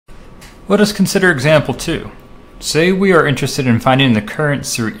Let us consider example 2. Say we are interested in finding the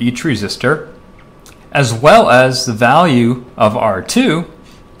currents through each resistor, as well as the value of R2,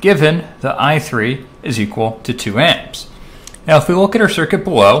 given that I3 is equal to 2 amps. Now if we look at our circuit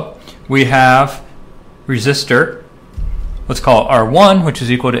below, we have resistor, let's call it R1, which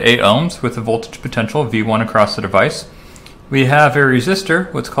is equal to 8 ohms with a voltage potential V1 across the device. We have a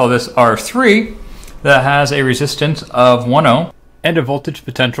resistor, let's call this R3, that has a resistance of 1 ohm and a voltage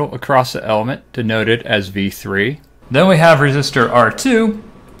potential across the element denoted as V3. Then we have resistor R2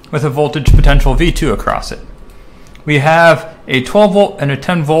 with a voltage potential V2 across it. We have a 12 volt and a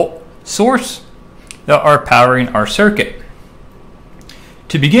 10 volt source that are powering our circuit.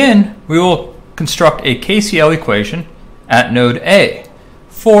 To begin, we will construct a KCL equation at node A,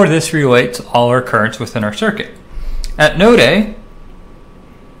 for this relates all our currents within our circuit. At node A,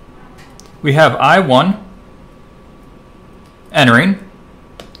 we have I1 entering,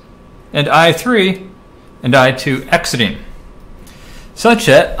 and I3 and I2 exiting, such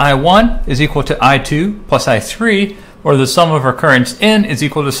that I1 is equal to I2 plus I3, or the sum of our currents in is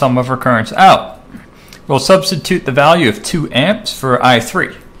equal to the sum of our currents out. We'll substitute the value of 2 amps for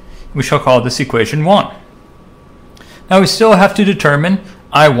I3. We shall call this equation 1. Now we still have to determine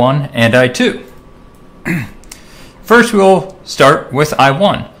I1 and I2. First we will start with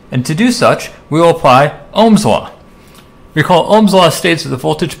I1, and to do such we will apply Ohm's law. Recall Ohm's law states that the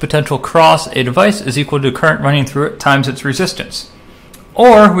voltage potential across a device is equal to current running through it times its resistance.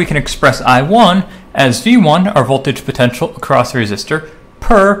 Or we can express I1 as V1, our voltage potential across the resistor,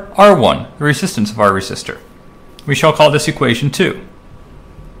 per R1, the resistance of our resistor. We shall call this equation 2.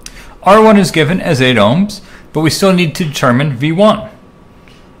 R1 is given as 8 ohms, but we still need to determine V1.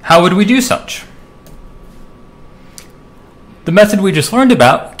 How would we do such? The method we just learned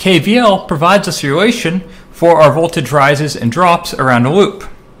about, KVL, provides us a relation for our voltage rises and drops around a loop,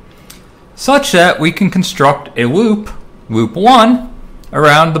 such that we can construct a loop, loop 1,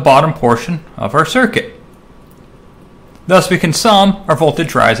 around the bottom portion of our circuit. Thus we can sum our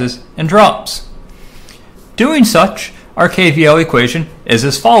voltage rises and drops. Doing such, our KVL equation is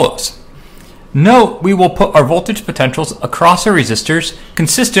as follows. Note we will put our voltage potentials across our resistors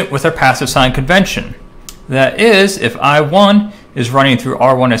consistent with our passive sign convention. That is, if I1 is running through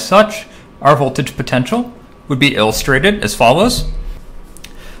R1 as such, our voltage potential would be illustrated as follows,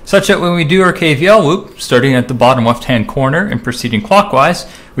 such that when we do our KVL loop, starting at the bottom left-hand corner and proceeding clockwise,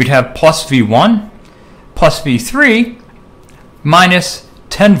 we'd have plus V1 plus V3 minus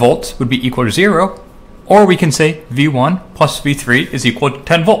 10 volts would be equal to 0, or we can say V1 plus V3 is equal to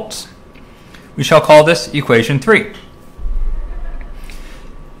 10 volts. We shall call this equation 3.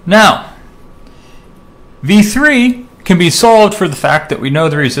 Now, V3 can be solved for the fact that we know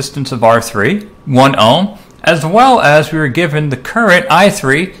the resistance of R3, 1 ohm, as well as we were given the current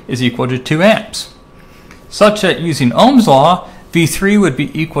I3 is equal to 2 amps, such that using Ohm's law, V3 would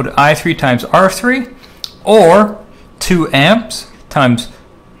be equal to I3 times R3, or 2 amps times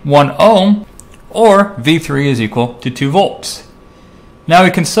 1 ohm, or V3 is equal to 2 volts. Now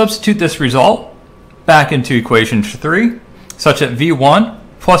we can substitute this result back into equation 3, such that V1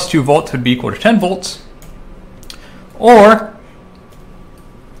 plus 2 volts would be equal to 10 volts, or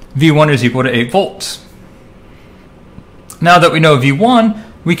V1 is equal to 8 volts. Now that we know V1,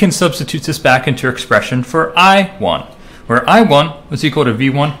 we can substitute this back into our expression for I1, where I1 was equal to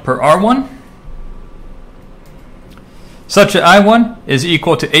V1 per R1, such that I1 is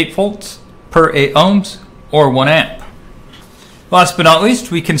equal to 8 volts per 8 ohms, or 1 amp. Last but not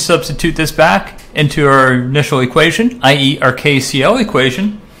least, we can substitute this back into our initial equation, i.e. our KCL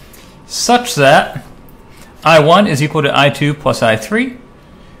equation, such that I1 is equal to I2 plus I3,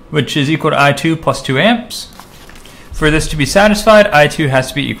 which is equal to I2 plus 2 amps. For this to be satisfied, I2 has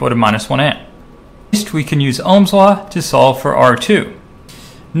to be equal to minus 1 amp. Next, we can use Ohm's law to solve for R2.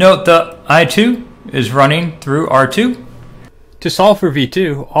 Note that I2 is running through R2. To solve for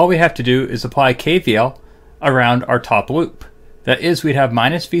V2, all we have to do is apply KVL around our top loop. That is, we'd have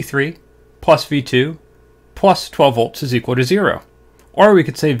minus V3 plus V2 plus 12 volts is equal to 0. Or we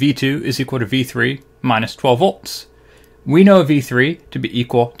could say V2 is equal to V3 minus 12 volts. We know V3 to be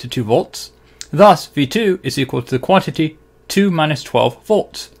equal to 2 volts. Thus, V2 is equal to the quantity 2 minus 12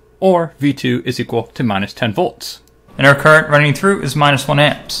 volts, or V2 is equal to minus 10 volts. And our current running through is minus 1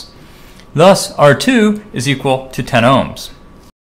 amps. Thus, R2 is equal to 10 ohms.